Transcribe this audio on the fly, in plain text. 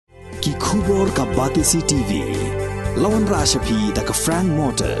Kubor ka Batisi TV. Lawan Rashapi taka Frank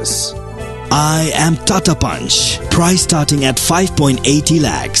Motors. I am Tata Punch. Price starting at 5.80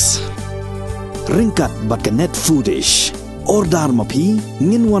 lakhs. Ringkat bat ka net foodish. Ordar mapi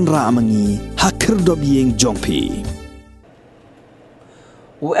nginwan ra amangi hakir dobyeng jongpi.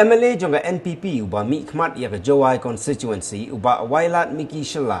 MLA jonga NPP uba mi khmat ya Jowai constituency uba wailat miki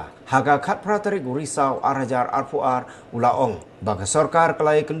shalla haga khat pratarik risau arajar arpuar ulaong baga Sorkar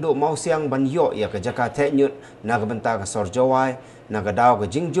kelai kenduk mausiang ban yo ya Jaka Thehniut naga benta Sor Jowai naga daw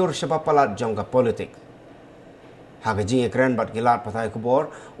jingjur shaba Palat jonga Politik haga jing ekran bat gilat patai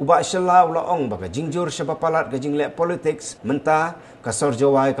kubor uba shalla ulaong baga jingjur shaba Palat jingle politics menta Sor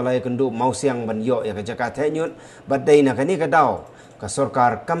Jowai kelai kenduk mausiang ban yo ya Jaka Thehniut badai naga ni daw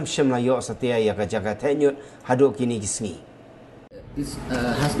Sorkar kam shemlayo setia ya Jaka Thehniut haduk kini gisngi. This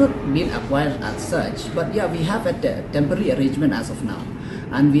has not been acquired as such, but yeah, we have a temporary arrangement as of now,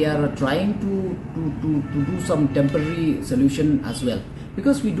 and we are trying to do some temporary solution as well,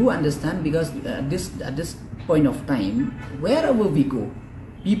 because we do understand, because at this point of time, wherever we go,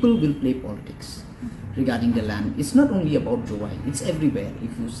 people will play politics regarding the land. It's not only about Jowai, it's everywhere.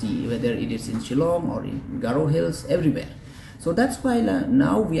 If you see, whether it is in Shillong or in Garo Hills, everywhere. So that's why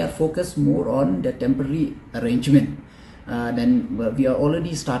now we are focused more on the temporary arrangement. Then we are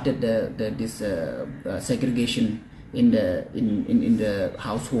already started this segregation in the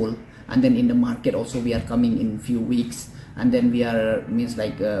household, and then in the market also we are coming in few weeks, and then we are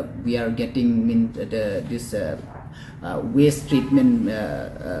we are getting this waste treatment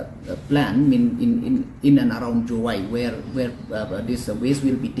plan in and around Jowai, where this waste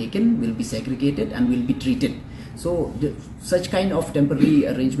will be taken, will be segregated, and will be treated. So such kind of temporary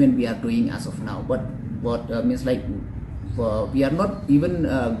arrangement we are doing as of now, but what we are not even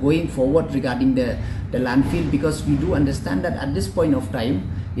going forward regarding the landfill, because we do understand that at this point of time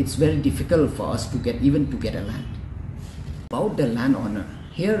it's very difficult for us to get a land. About the landowner,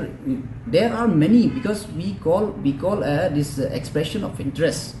 here there are many, because we call this expression of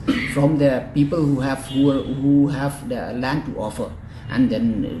interest from the people who have the land to offer. And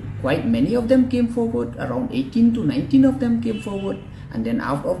then quite many of them came forward, around 18 to 19 of them came forward, and then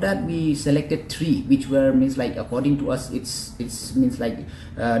out of that we selected 3, which were according to us there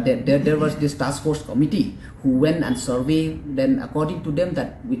was this task force committee who went and surveyed, then according to them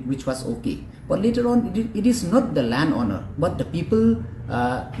that which was okay. But later on it is not the landowner but the people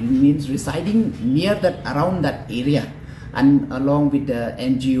residing near that, around that area, and along with the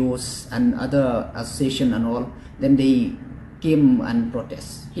NGOs and other association and all, then they came and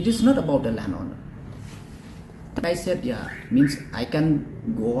protest. It is not about the landowner. I said, yeah, means I can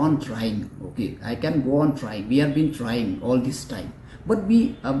go on trying. Okay, I can go on trying. We have been trying all this time, but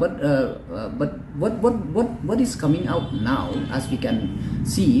what is coming out now, as we can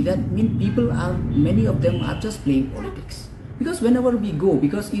see, that many of them are just playing politics. Because whenever we go,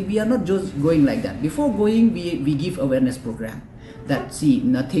 because we are not just going like that. Before going, we give awareness program that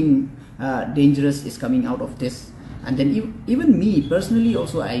nothing dangerous is coming out of this. And then even me personally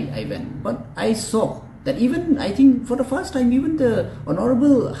also I went, but I saw that even, I think for the first time, even the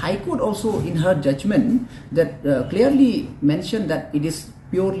Honorable High Court also in her judgment that clearly mentioned that it is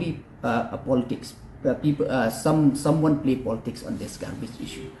purely a politics. Someone play politics on this garbage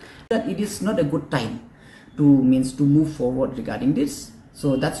issue. That it is not a good time to move forward regarding this.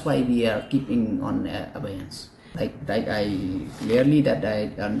 So that's why we are keeping on abeyance. Like I clearly that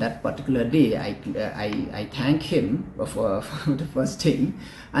on that particular day I thank him for the first thing,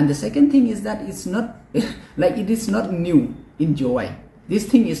 and the second thing is that it's not it is not new in Jowai. This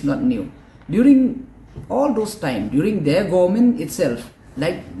thing is not new. During all those time, during their government itself,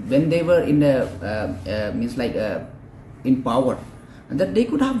 like when they were in the in power, and that they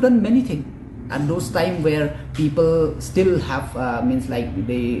could have done many things. At those time where people still have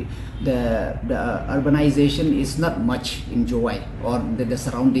the urbanization is not much in Jowai or the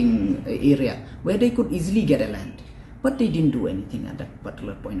surrounding area, where they could easily get a land, but they didn't do anything at that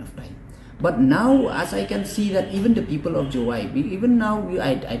particular point of time. But now, as I can see that even the people of Jowai, even now,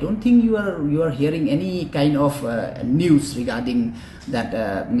 I don't think you are hearing any kind of news regarding that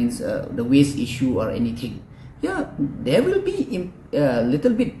the waste issue or anything. Yeah, there will be a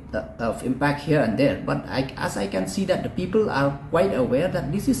little bit of impact here and there, but as I can see that the people are quite aware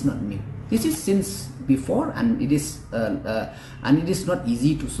that this is not new. This is since before, and it is not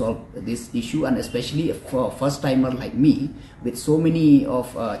easy to solve this issue, and especially for a first timer like me with so many of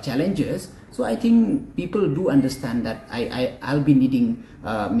challenges. So I think people do understand that I'll be needing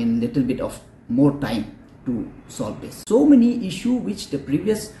little bit of more time to solve this. So many issues which the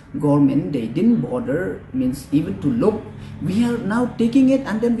previous government, they didn't bother, means even to look. We are now taking it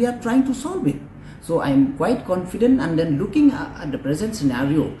and then we are trying to solve it. So I'm quite confident, and then looking at the present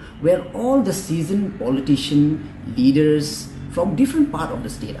scenario where all the seasoned politician leaders from different part of the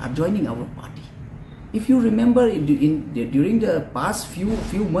state are joining our party. If you remember, during the past few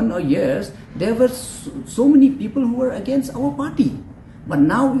months or years, there were so many people who were against our party. But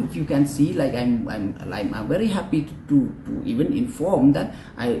now, if you can see, like I'm very happy to even inform that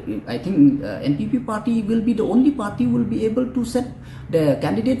I think NPP party will be the only party who will be able to set the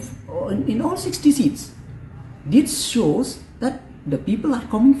candidate in all 60 seats. This shows that the people are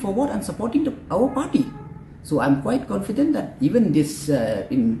coming forward and supporting our party. So I'm quite confident that even this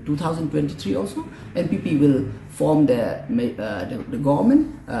in 2023 also, NPP will form the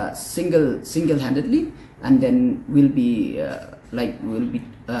government single-handedly, and then will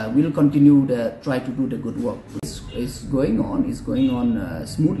continue to try to do the good work. It's going on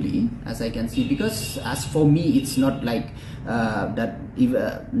smoothly, as I can see, because as for me, it's not like that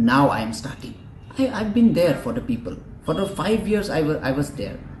now I'm starting. I've been there for the people. For the 5 years I was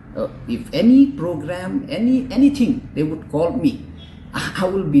there. If any program, anything, they would call me, I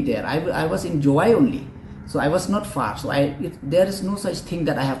will be there. I was in Jowai only, so I was not far. So there is no such thing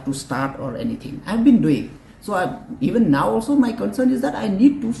that I have to start or anything. I've been doing. So even now also, my concern is that I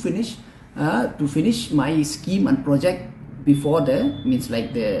need to finish my scheme and project before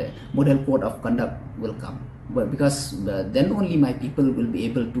the model code of conduct will come. But because then only my people will be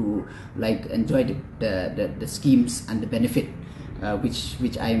able to enjoy the schemes and the benefit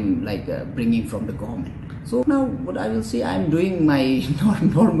which I'm bringing from the government. So now what I will say, I'm doing my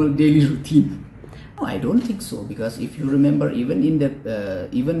normal daily routine. No, I don't think so, because if you remember, even in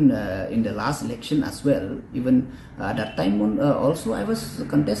the last election as well, even that time also I was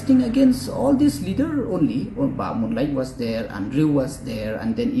contesting against all these leaders only. Moonlight was there, Andrew was there,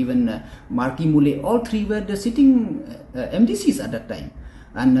 and then even Marky Mule. All three were the sitting MDCs at that time,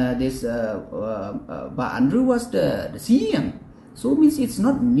 and Andrew was the CEM. So means it's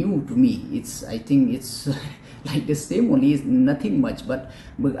not new to me. I think it's like the same only, is nothing much, but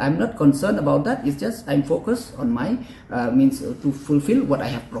I'm not concerned about that. It's just I'm focused on my to fulfill what I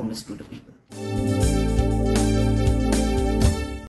have promised to the people.